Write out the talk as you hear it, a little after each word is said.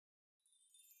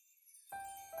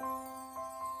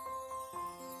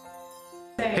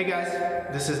Hey guys,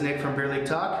 this is Nick from Beer League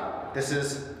Talk. This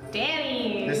is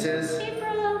Danny. This is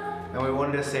April. And we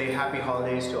wanted to say happy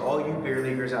holidays to all you beer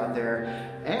leaguers out there.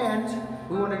 And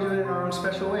we want to do it in our own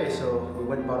special way. So we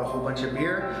went and bought a whole bunch of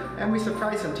beer and we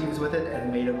surprised some teams with it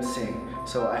and made them sing.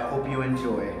 So I hope you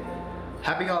enjoy.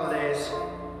 Happy holidays.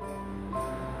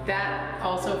 That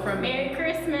also from Merry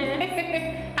Christmas.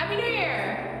 Happy New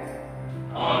Year.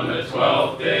 On the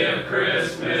 12th day of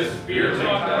Christmas, beer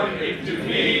talk came to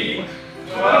me.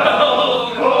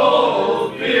 12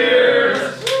 cold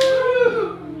beers.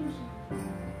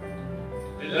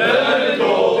 11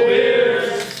 cold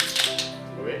beers.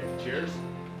 Wait, cheers.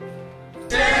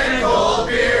 10 cold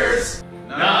beers.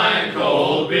 9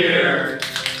 cold beers.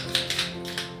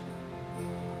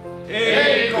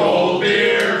 8 cold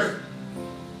beers.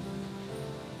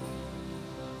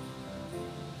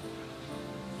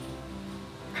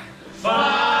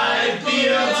 5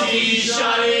 BLT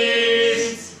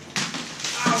shotties.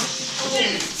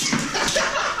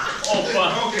 Oh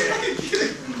fuck. Okay.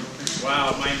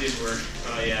 Wow, mine did work.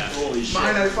 Oh yeah. Holy shit.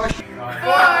 Mine, I fucking.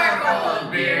 4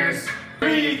 cold beers.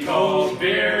 3 cold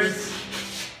beers.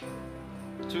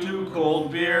 2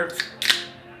 cold beers.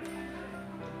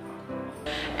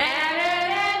 And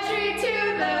an entry to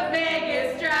the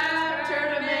Vegas Draft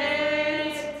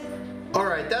Tournament. All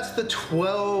right, that's the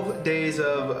 12 days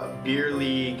of Beer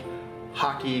League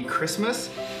Hockey Christmas.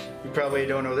 You probably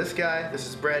don't know this guy. This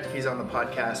is Brett. He's on the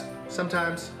podcast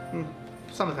sometimes.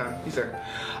 Sometimes he's there.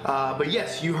 But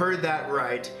yes, you heard that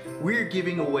right. We're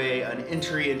giving away an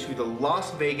entry into the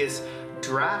Las Vegas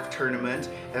Draft Tournament,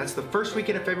 and that's the first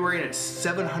weekend of February, and it's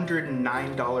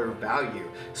 $709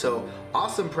 value. So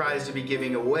awesome prize to be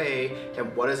giving away.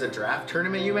 And what is a draft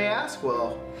tournament, you may ask?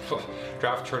 Well,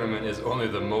 Draft tournament is only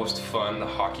the most fun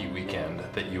hockey weekend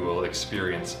that you will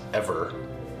experience ever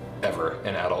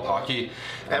in adult hockey.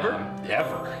 Ever?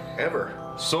 Ever.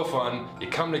 So fun. You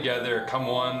come together, come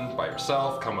one by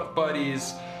yourself, come with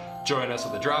buddies, join us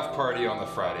at the draft party on the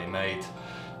Friday night,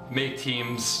 make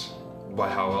teams. Why,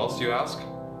 how else, you ask?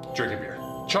 Drinking beer.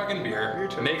 Chugging beer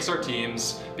makes our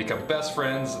teams, become best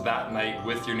friends that night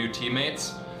with your new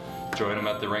teammates, join them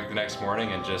at the rink the next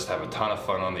morning, and just have a ton of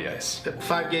fun on the ice.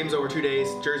 5 games over 2 days,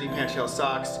 jersey, pants, shell,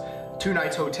 socks, 2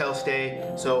 nights hotel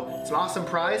stay. So it's an awesome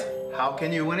prize. How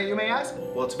can you win it, you may ask?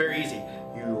 Well, it's very easy.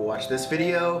 You watch this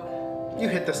video, you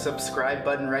hit the subscribe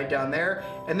button right down there,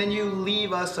 and then you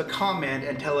leave us a comment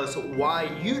and tell us why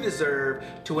you deserve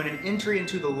to win an entry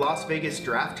into the Las Vegas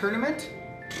Draft Tournament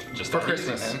Just for that easy,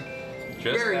 Christmas. man.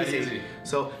 Just Very that easy.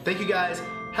 So thank you guys.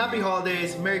 Happy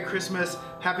holidays, Merry Christmas,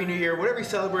 Happy New Year, whatever you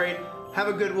celebrate. Have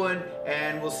a good one,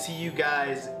 and we'll see you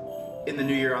guys in the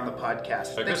new year on the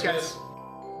podcast. Merry Thanks, Christmas. guys.